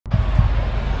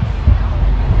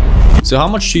So how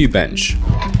much do you bench?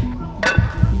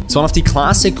 It's one of the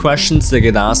classic questions that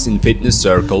get asked in fitness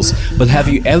circles, but have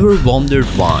you ever wondered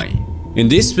why? In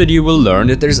this video we'll learn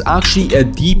that there's actually a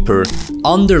deeper,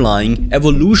 underlying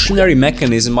evolutionary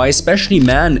mechanism why especially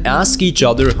men ask each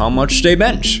other how much they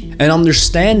bench. And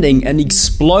understanding and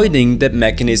exploiting that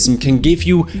mechanism can give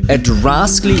you a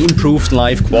drastically improved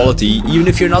life quality even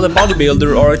if you're not a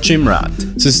bodybuilder or a gym rat.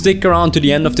 So stick around to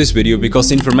the end of this video because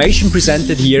the information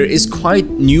presented here is quite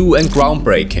new and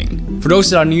groundbreaking. For those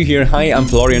that are new here, hi, I'm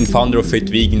Florian, founder of Fit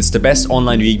Vegans, the best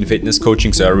online vegan fitness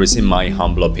coaching service in my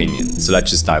humble opinion. So let's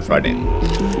just dive right in.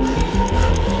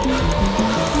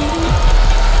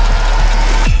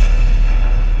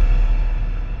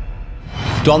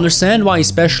 To understand why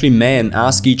especially men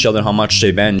ask each other how much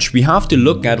they bench, we have to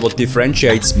look at what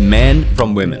differentiates men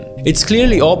from women. It's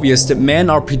clearly obvious that men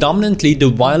are predominantly the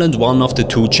violent one of the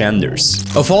two genders.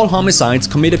 Of all homicides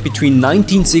committed between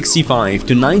 1965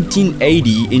 to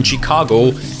 1980 in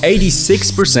Chicago,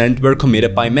 86% were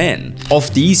committed by men.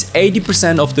 Of these,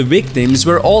 80% of the victims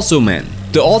were also men.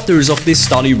 The authors of this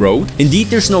study wrote, "Indeed,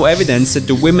 there's no evidence that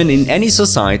the women in any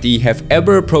society have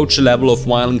ever approached the level of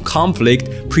violent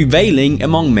conflict prevailing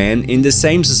among men in the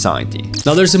same society."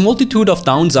 Now, there's a multitude of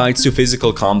downsides to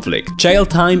physical conflict. Jail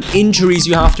time, injuries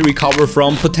you have to recover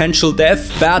from, potential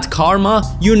death, bad karma,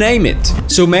 you name it.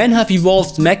 So men have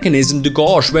evolved mechanism to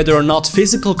gauge whether or not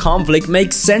physical conflict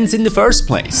makes sense in the first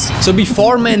place. So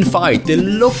before men fight, they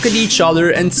look at each other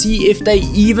and see if they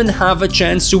even have a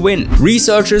chance to win.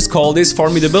 Researchers call this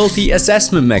formidability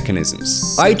assessment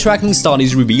mechanisms. Eye tracking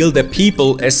studies reveal that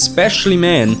people, especially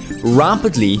men,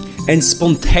 rapidly and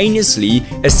spontaneously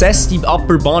assess the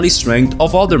upper body strength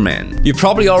of other men. You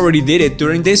probably already did it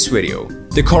during this video.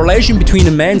 The correlation between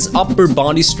a man's upper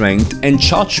body strength and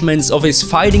judgments of his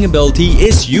fighting ability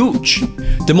is huge.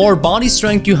 The more body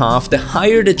strength you have, the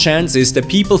higher the chances that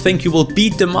people think you will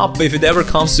beat them up if it ever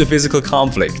comes to physical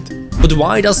conflict. But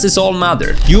why does this all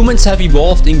matter? Humans have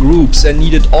evolved in groups and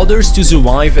needed others to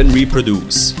survive and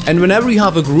reproduce. And whenever you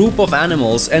have a group of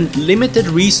animals and limited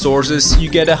resources, you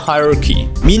get a hierarchy.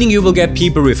 Meaning you will get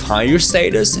people with higher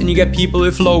status and you get people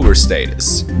with lower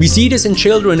status. We see this in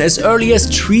children as early as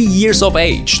 3 years of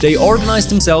age. They organize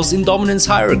themselves in dominance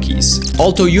hierarchies.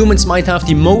 Although humans might have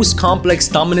the most complex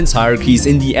dominance hierarchies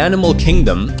in the animal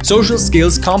kingdom, social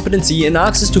skills, competency and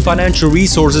access to financial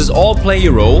resources all play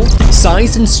a role.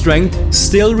 Size and strength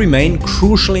still remain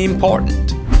crucially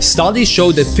important. Studies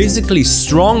show that physically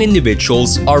strong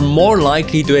individuals are more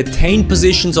likely to attain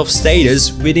positions of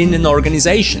status within an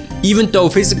organization, even though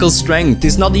physical strength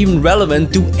is not even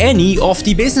relevant to any of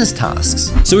the business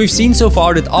tasks. So we've seen so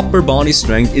far that upper body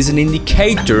strength is an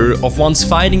indicator of one's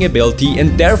fighting ability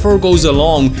and therefore goes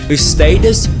along with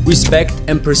status, respect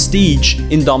and prestige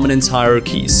in dominance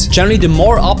hierarchies. Generally, the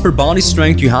more upper body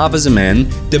strength you have as a man,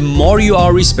 the more you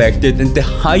are respected and the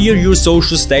higher your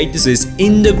social status is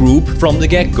in the group from the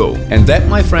get-go. And that,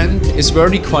 my friend, is where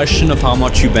the question of how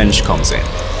much you bench comes in.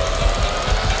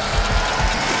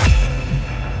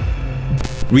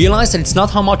 Realize that it's not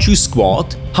how much you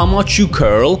squat, how much you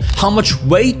curl, how much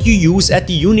weight you use at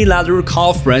the unilateral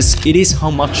calf press, it is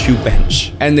how much you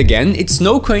bench. And again, it's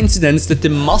no coincidence that the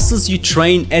muscles you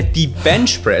train at the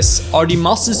bench press are the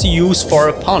muscles you use for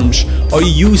a punch or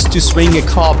you use to swing a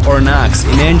club or an axe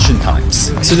in ancient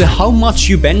times. So the how much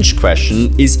you bench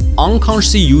question is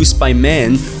unconsciously used by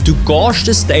men to gauge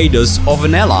the status of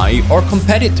an ally or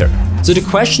competitor. So the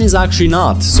question is actually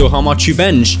not, so how much you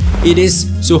bench, it is,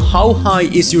 so how high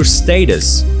is your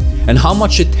status and how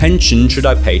much attention should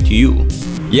I pay to you?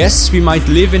 Yes, we might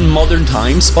live in modern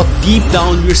times, but deep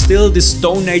down we're still the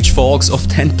Stone Age folks of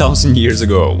 10,000 years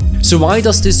ago. So why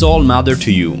does this all matter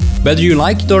to you? Whether you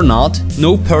like it or not,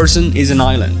 no person is an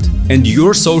island. And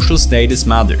your social status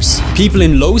matters. People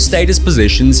in low status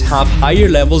positions have higher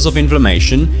levels of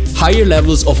inflammation, higher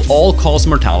levels of all-cause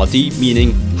mortality,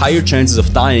 meaning higher chances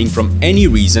of dying from any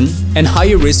reason, and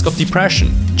higher risk of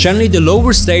depression. Generally, the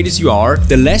lower status you are,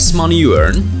 the less money you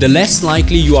earn, the less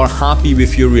likely you are happy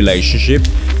with your relationship,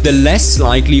 the less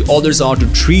likely others are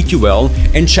to treat you well,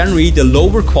 and generally the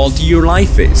lower quality your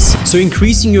life is. So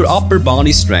increasing your upper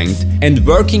body strength and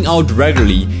working out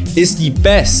regularly is the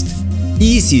best,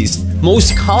 easiest,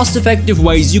 most cost-effective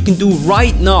ways you can do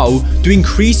right now to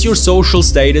increase your social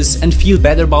status and feel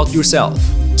better about yourself.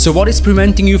 So what is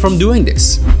preventing you from doing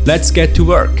this? Let's get to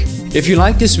work. If you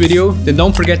like this video, then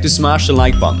don't forget to smash the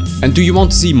like button. And do you want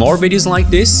to see more videos like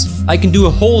this? I can do a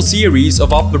whole series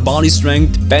of upper body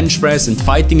strength, bench press and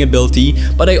fighting ability,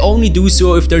 but I only do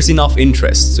so if there's enough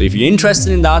interest. So if you're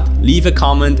interested in that, leave a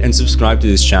comment and subscribe to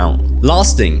this channel.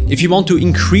 Last thing, if you want to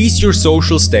increase your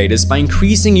social status by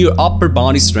increasing your upper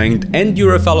body strength and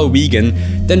you're a fellow vegan,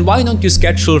 then why don't you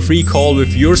schedule a free call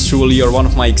with yours truly or one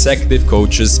of my executive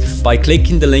coaches by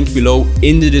clicking the link below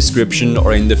in the description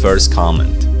or in the first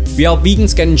comment. We help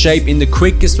vegans get in shape in the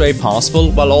quickest way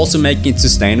possible while also making it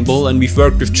sustainable, and we've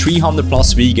worked with 300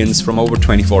 plus vegans from over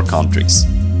 24 countries.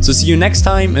 So see you next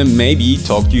time and maybe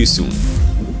talk to you soon.